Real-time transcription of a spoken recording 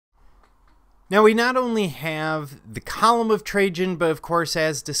Now, we not only have the Column of Trajan, but of course,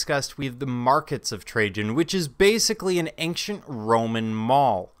 as discussed, we have the Markets of Trajan, which is basically an ancient Roman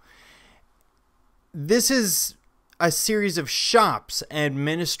mall. This is a series of shops and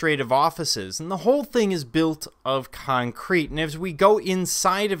administrative offices, and the whole thing is built of concrete. And as we go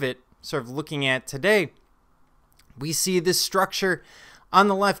inside of it, sort of looking at today, we see this structure. On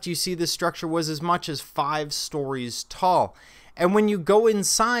the left, you see this structure was as much as 5 stories tall. And when you go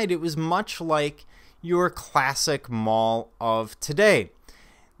inside, it was much like your classic mall of today.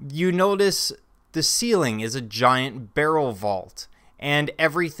 You notice the ceiling is a giant barrel vault, and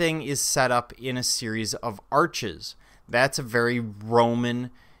everything is set up in a series of arches. That's a very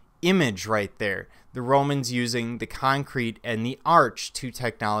Roman image right there. The Romans using the concrete and the arch, 2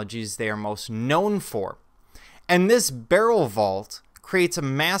 technologies they are most known for. And this barrel vault creates a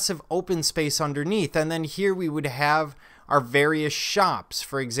massive open space underneath, and then here we would have our various shops.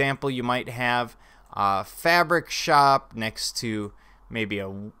 For example, you might have a fabric shop next to maybe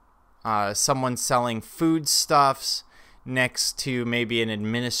someone selling foodstuffs, next to maybe an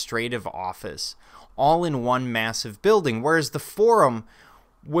administrative office, all in one massive building. Whereas the Forum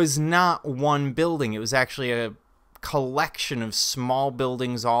was not one building. It was actually a collection of small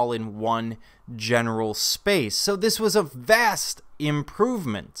buildings all in one general space. So this was a vast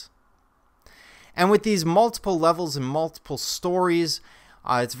improvement. And with these multiple levels and multiple stories,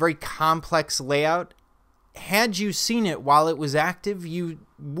 it's a very complex layout. Had you seen it while it was active, you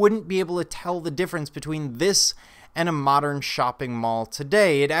wouldn't be able to tell the difference between this and a modern shopping mall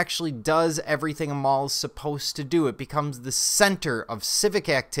today. It actually does everything a mall is supposed to do. It becomes the center of civic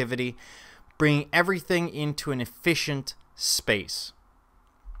activity, bringing everything into an efficient space.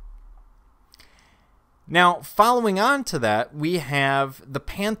 Now, following on to that, we have the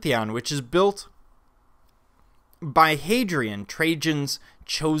Pantheon, which is built by Hadrian, Trajan's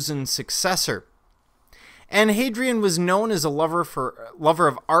chosen successor. And Hadrian was known as a lover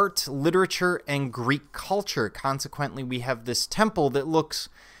of art, literature, and Greek culture. Consequently, we have this temple that looks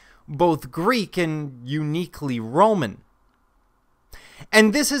both Greek and uniquely Roman.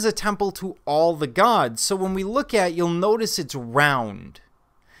 And this is a temple to all the gods. So when we look at it, you'll notice it's round.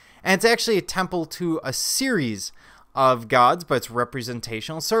 And it's actually a temple to a series of gods, but it's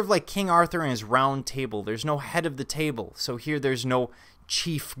representational. Sort of like King Arthur and his round table. There's no head of the table. So here there's no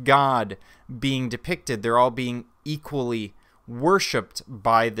chief god being depicted. They're all being equally worshipped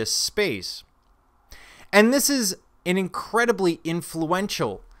by this space. And this is an incredibly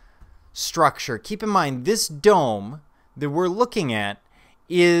influential structure. Keep in mind, this dome that we're looking at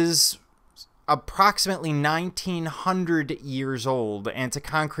is approximately 1900 years old, and it's a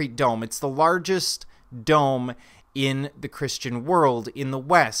concrete dome. It's the largest dome in the Christian world in the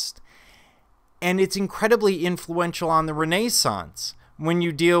West. And it's incredibly influential on the Renaissance when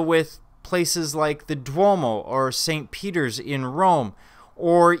you deal with places like the Duomo or St. Peter's in Rome,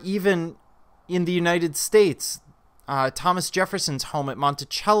 or even in the United States. Thomas Jefferson's home at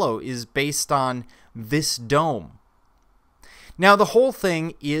Monticello is based on this dome. Now, the whole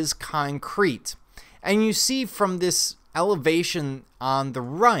thing is concrete. And you see from this elevation on the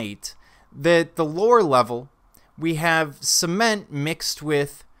right that the lower level, we have cement mixed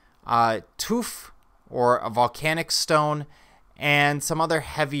with tuff, or a volcanic stone, and some other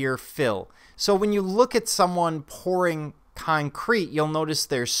heavier fill. So when you look at someone pouring concrete, you'll notice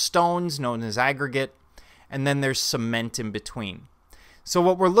there's stones known as aggregate, and then there's cement in between. So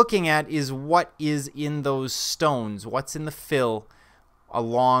what we're looking at is what is in those stones, what's in the fill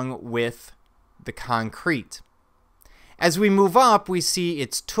along with the concrete. As we move up, we see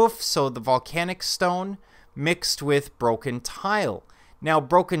it's tuff, so the volcanic stone, mixed with broken tile. Now,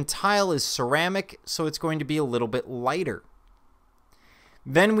 broken tile is ceramic, so it's going to be a little bit lighter.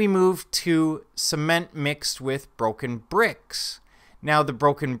 Then we move to cement mixed with broken bricks. Now, the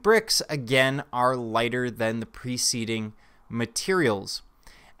broken bricks, again, are lighter than the preceding materials.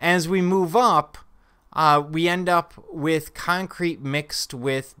 As we move up, we end up with concrete mixed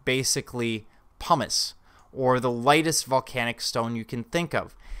with basically pumice, or the lightest volcanic stone you can think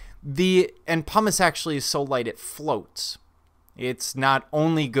of. And pumice actually is so light it floats. It's not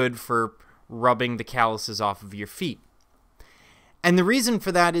only good for rubbing the calluses off of your feet. And the reason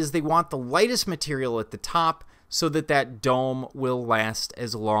for that is they want the lightest material at the top so that that dome will last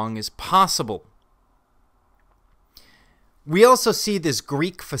as long as possible. We also see this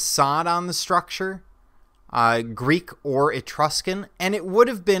Greek facade on the structure, Greek or Etruscan, and it would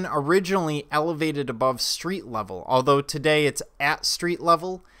have been originally elevated above street level, although today it's at street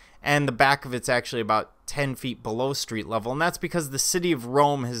level, and the back of it's actually about 10 feet below street level, and that's because the city of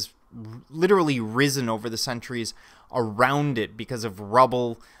Rome has literally risen over the centuries around it because of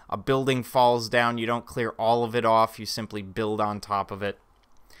rubble. A building falls down, you don't clear all of it off, you simply build on top of it.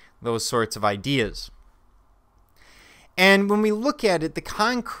 Those sorts of ideas. And when we look at it, the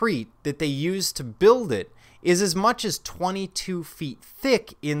concrete that they used to build it is as much as 22 feet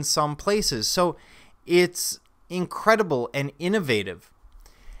thick in some places. So it's incredible and innovative.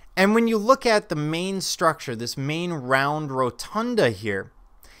 And when you look at the main structure, this main round rotunda here,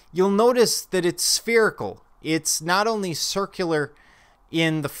 you'll notice that it's spherical. It's not only circular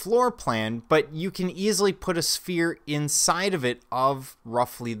in the floor plan, but you can easily put a sphere inside of it of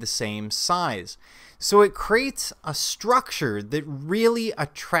roughly the same size. So it creates a structure that really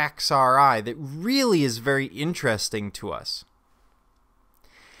attracts our eye, that really is very interesting to us.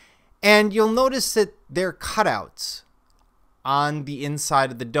 And you'll notice that there are cutouts on the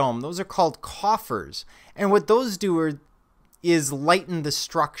inside of the dome. Those are called coffers. And what those do is lighten the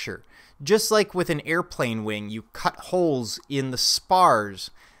structure. Just like with an airplane wing, you cut holes in the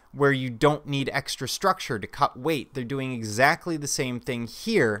spars where you don't need extra structure to cut weight. They're doing exactly the same thing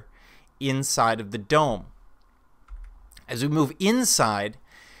here inside of the dome. As we move inside,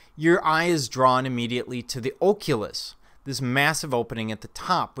 your eye is drawn immediately to the oculus, this massive opening at the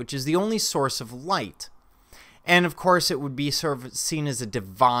top, which is the only source of light. And of course, it would be sort of seen as a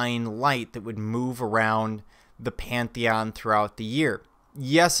divine light that would move around the Pantheon throughout the year.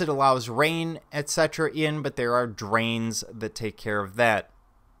 Yes, it allows rain, etc. in, but there are drains that take care of that.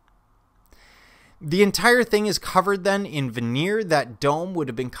 The entire thing is covered then in veneer. That dome would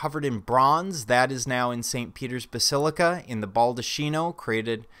have been covered in bronze. That is now in St. Peter's Basilica in the baldacchino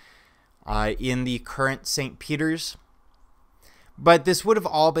created in the current St. Peter's. But this would have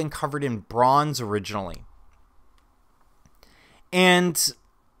all been covered in bronze originally. And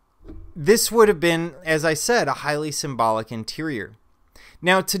this would have been, as I said, a highly symbolic interior.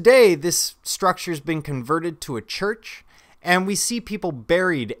 Now today, this structure has been converted to a church, and we see people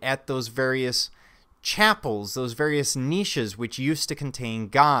buried at those various chapels, those various niches which used to contain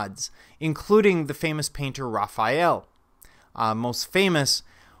gods, including the famous painter Raphael, most famous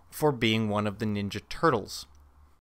for being one of the Ninja Turtles.